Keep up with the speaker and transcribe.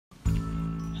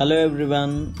Hello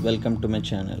everyone, welcome to my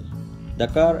channel. The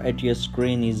car at your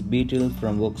screen is Beetle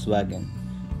from Volkswagen.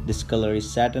 This color is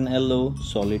satin yellow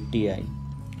solid TI.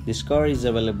 This car is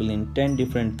available in 10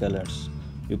 different colors.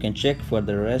 You can check for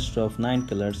the rest of 9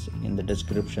 colors in the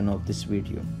description of this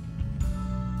video.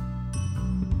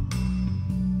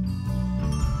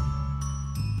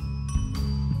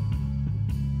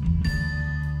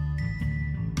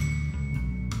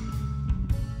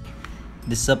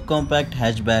 This subcompact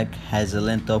hatchback has a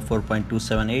length of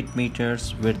 4.278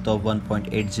 meters, width of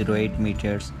 1.808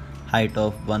 meters, height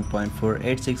of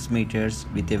 1.486 meters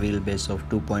with a wheelbase of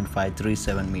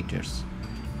 2.537 meters.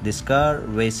 This car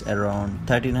weighs around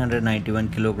 1391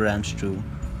 kilograms to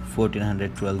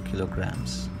 1412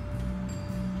 kilograms.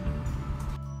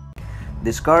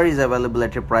 This car is available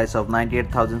at a price of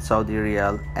 98,000 Saudi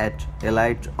Riyal at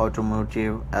Elite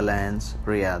Automotive Alliance,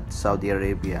 Riyadh, Saudi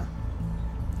Arabia.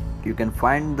 You can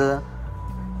find the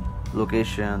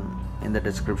location in the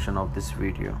description of this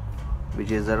video,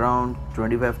 which is around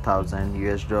 25,000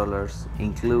 US dollars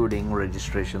including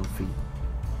registration fee.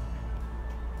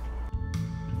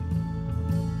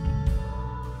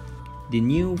 The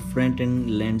new front end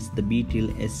lends the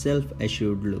Beetle a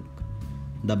self-assured look.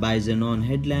 The Bison-on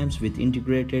headlamps with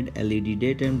integrated LED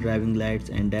daytime driving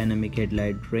lights and dynamic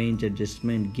headlight range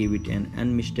adjustment give it an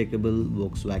unmistakable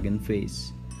Volkswagen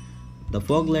face. The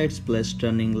fog lights plus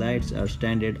turning lights are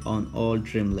standard on all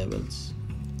trim levels.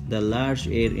 The large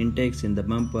air intakes in the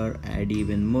bumper add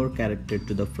even more character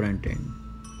to the front end.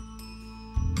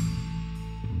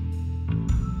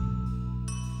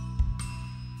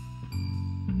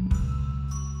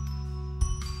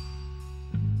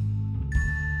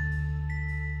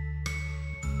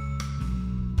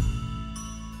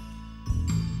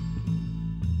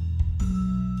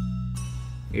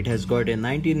 It has got a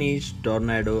 19-inch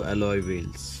Tornado alloy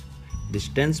wheels. This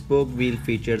 10-spoke wheel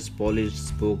features polished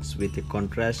spokes with a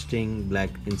contrasting black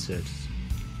inserts.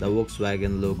 The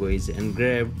Volkswagen logo is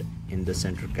engraved in the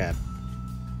center cap.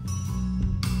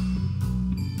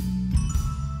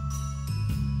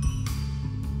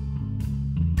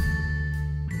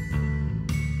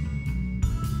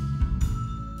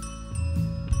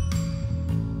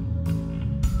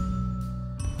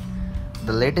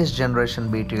 The latest generation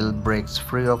Beetle breaks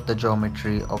free of the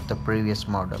geometry of the previous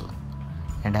model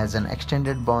and has an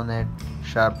extended bonnet,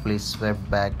 sharply swept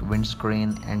back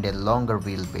windscreen and a longer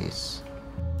wheelbase.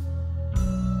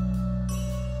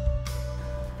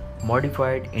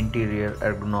 Modified interior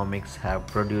ergonomics have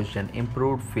produced an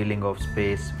improved feeling of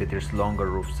space with its longer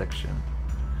roof section.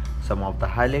 Some of the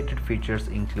highlighted features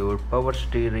include power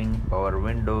steering, power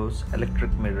windows,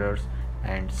 electric mirrors,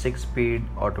 and 6-speed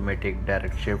automatic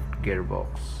direct shift gearbox.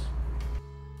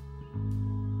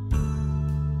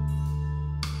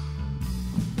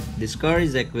 This car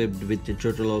is equipped with a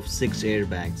total of 6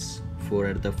 airbags, 4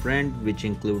 at the front, which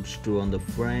includes 2 on the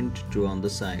front, 2 on the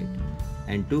side,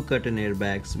 and 2 curtain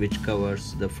airbags which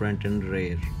covers the front and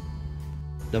rear.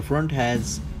 The front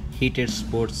has heated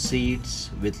sports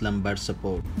seats with lumbar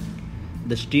support.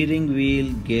 The steering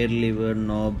wheel, gear lever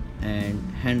knob and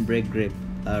handbrake grip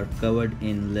are covered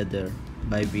in leather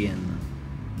by Vienna.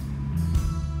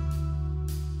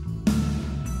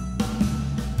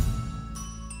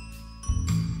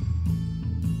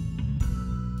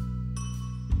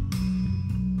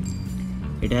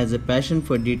 It has a passion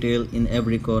for detail in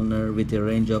every corner with a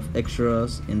range of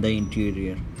extras in the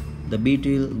interior. The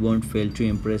Beetle won't fail to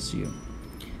impress you.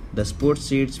 The sports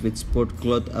seats with sport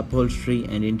cloth upholstery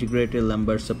and integrated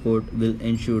lumbar support will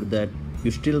ensure that you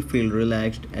still feel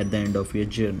relaxed at the end of your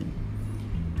journey.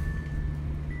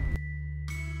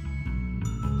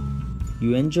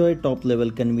 You enjoy top-level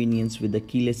convenience with the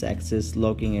keyless access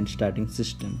locking and starting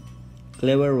system.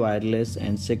 Clever wireless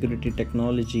and security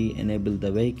technology enable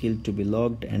the vehicle to be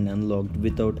locked and unlocked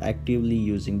without actively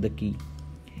using the key.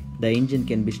 The engine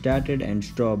can be started and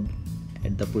stopped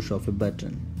at the push of a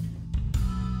button.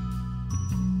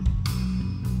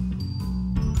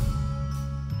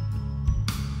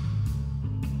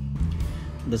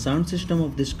 The sound system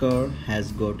of this car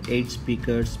has got 8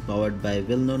 speakers powered by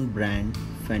well-known brand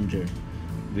Fender,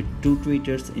 with 2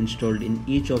 tweeters installed in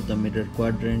each of the middle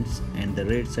quadrants and the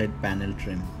rear side panel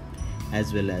trim,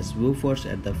 as well as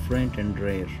woofers at the front and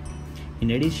rear.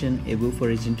 In addition, a woofer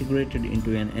is integrated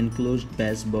into an enclosed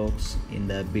bass box in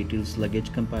the Beetle's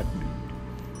luggage compartment,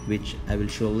 which I will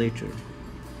show later.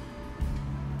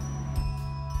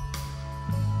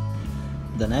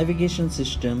 The navigation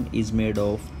system is made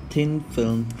of thin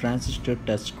film transistor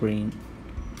touchscreen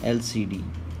LCD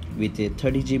with a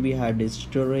 30 GB hard disk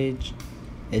storage,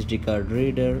 SD card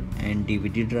reader and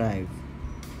DVD drive.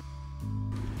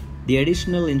 The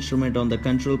additional instrument on the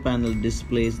control panel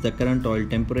displays the current oil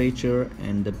temperature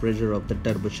and the pressure of the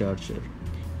turbocharger,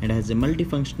 and has a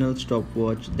multifunctional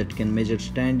stopwatch that can measure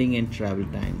standing and travel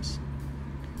times.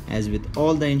 As with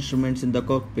all the instruments in the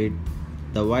cockpit,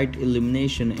 the white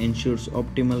illumination ensures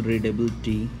optimal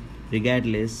readability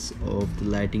regardless of the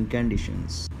lighting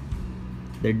conditions.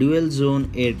 The dual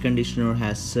zone air conditioner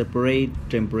has separate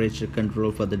temperature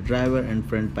control for the driver and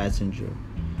front passenger.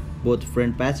 Both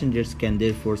front passengers can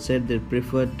therefore set their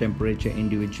preferred temperature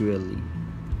individually.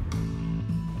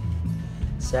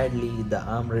 Sadly, the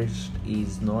armrest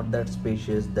is not that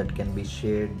spacious that can be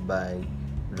shared by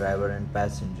driver and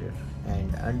passenger,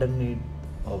 and underneath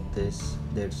of this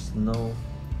there's no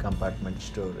compartment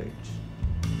storage.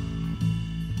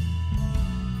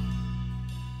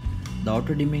 The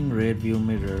auto dimming rear view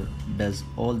mirror does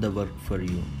all the work for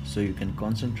you, so you can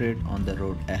concentrate on the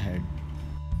road ahead.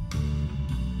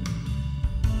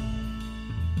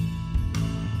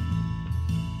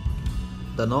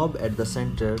 The knob at the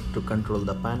center to control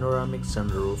the panoramic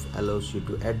sunroof allows you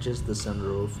to adjust the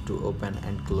sunroof to open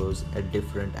and close at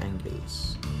different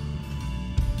angles.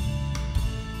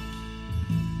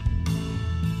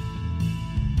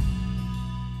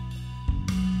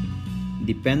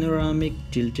 The panoramic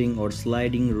tilting or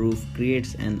sliding roof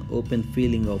creates an open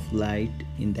feeling of light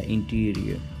in the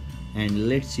interior and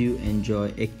lets you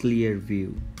enjoy a clear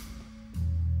view.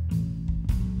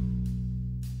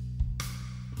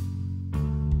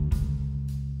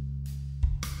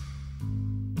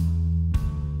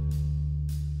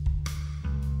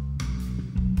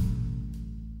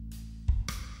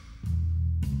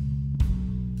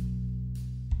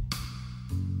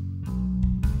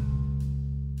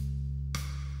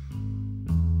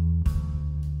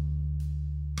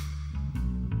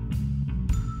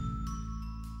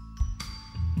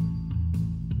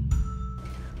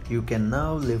 You can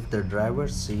now lift the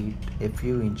driver's seat a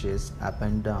few inches up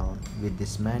and down with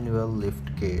this manual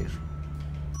lift gear.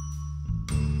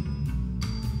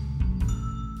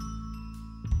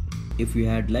 If you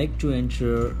had like to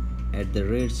enter at the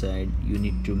rear side, you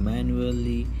need to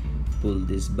manually pull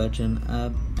this button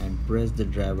up and press the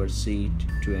driver's seat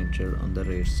to enter on the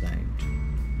rear side.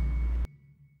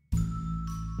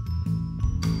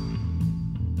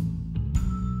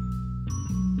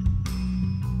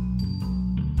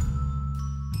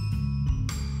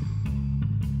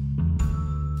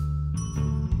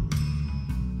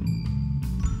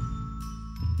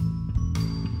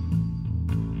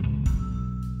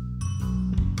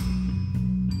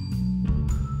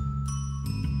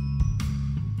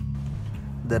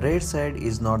 The rear side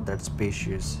is not that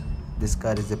spacious. This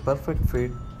car is a perfect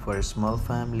fit for a small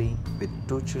family with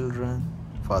 2 children,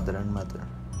 father and mother.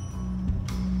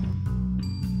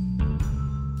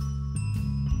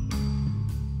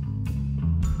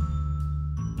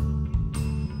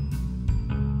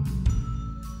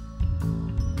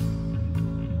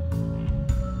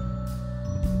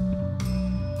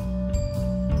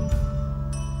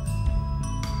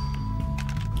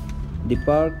 The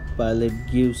Park Pilot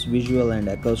gives visual and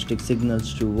acoustic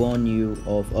signals to warn you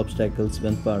of obstacles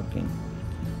when parking.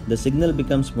 The signal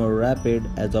becomes more rapid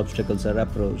as obstacles are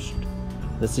approached.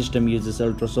 The system uses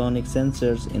ultrasonic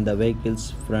sensors in the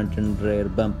vehicle's front and rear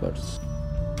bumpers.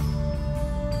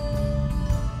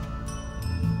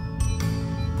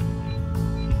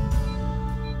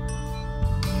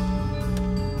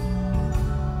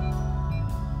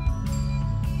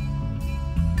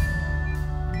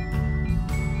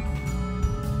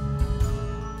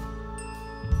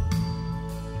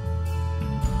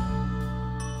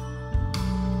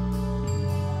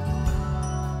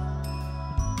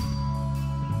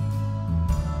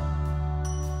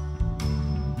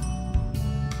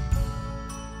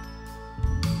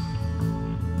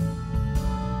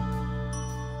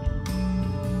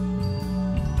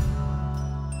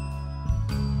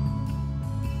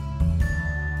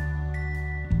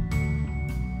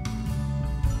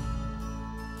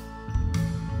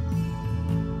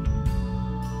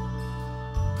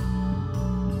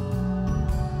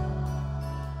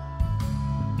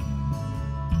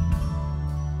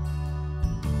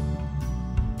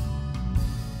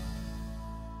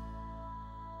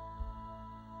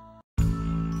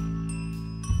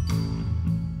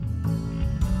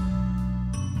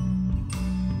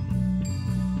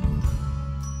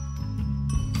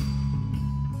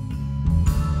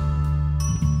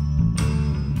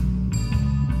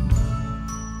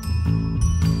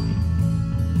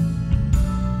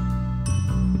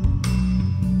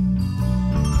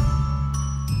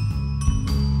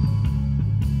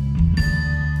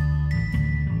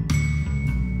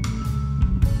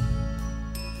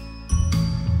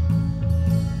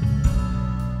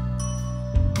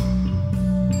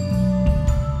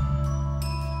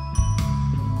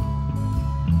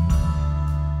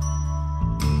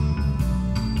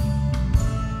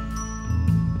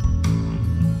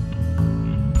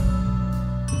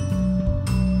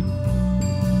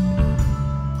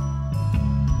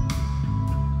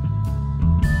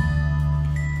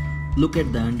 Look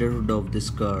at the underhood of this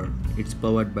car. It's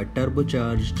powered by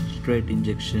turbocharged straight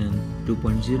injection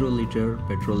 2.0 liter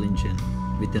petrol engine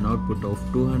with an output of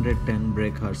 210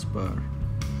 brake horsepower.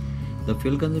 The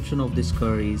fuel consumption of this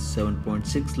car is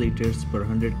 7.6 liters per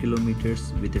 100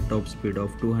 kilometers with a top speed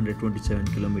of 227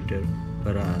 km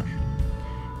per hour.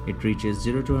 It reaches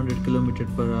 0 to 100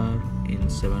 km per hour in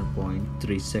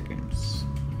 7.3 seconds.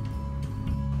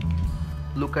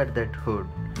 Look at that hood.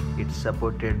 It's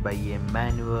supported by a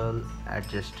manual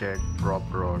adjusted prop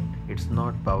rod. It's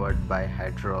not powered by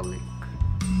hydraulic.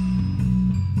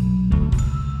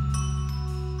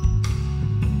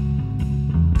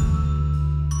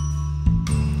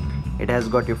 It has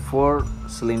got a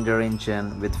 4-cylinder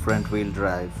engine with front wheel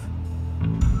drive.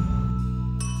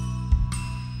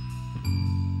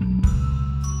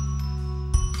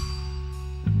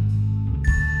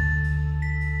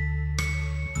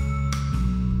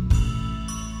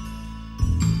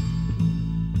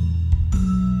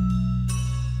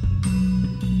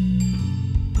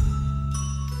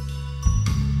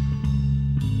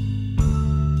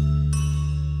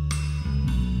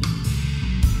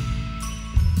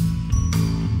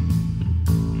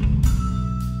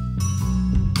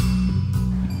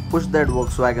 Push that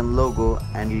Volkswagen logo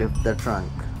and lift the trunk.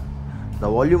 The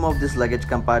volume of this luggage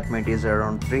compartment is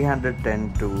around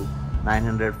 310 to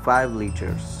 905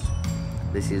 liters.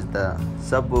 This is the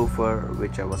subwoofer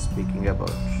which I was speaking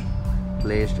about,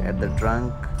 placed at the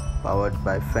trunk, powered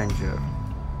by Fender.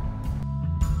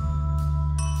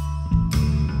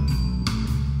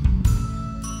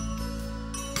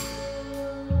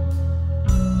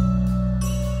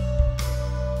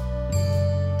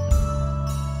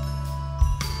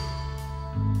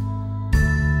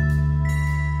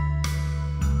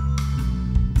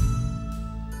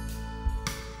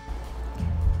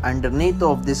 Underneath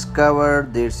of this cover,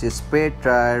 there's a spare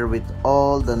tire with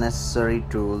all the necessary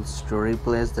tools to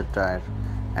replace the tire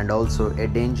and also a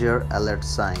danger alert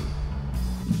sign.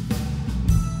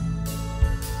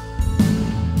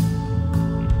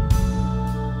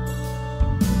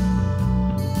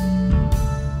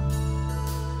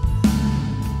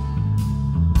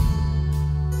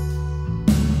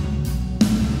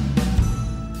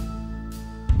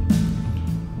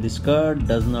 This car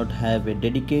does not have a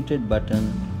dedicated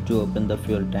button to open the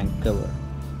fuel tank cover.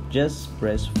 Just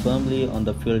press firmly on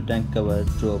the fuel tank cover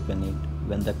to open it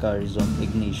when the car is on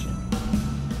ignition.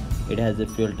 It has a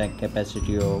fuel tank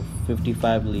capacity of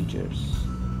 55 liters.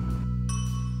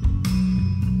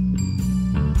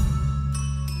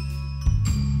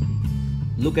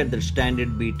 Look at the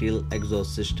standard Beetle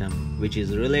exhaust system, which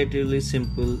is relatively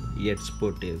simple yet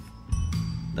sportive.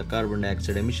 The carbon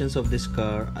dioxide emissions of this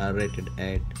car are rated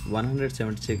at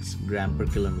 176 gram per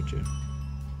kilometer.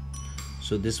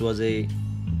 So this was a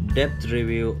depth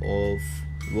review of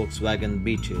Volkswagen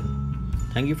Beetle.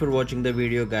 Thank you for watching the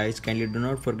video, guys. Kindly do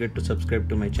not forget to subscribe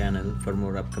to my channel for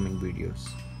more upcoming videos.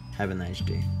 Have a nice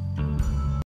day.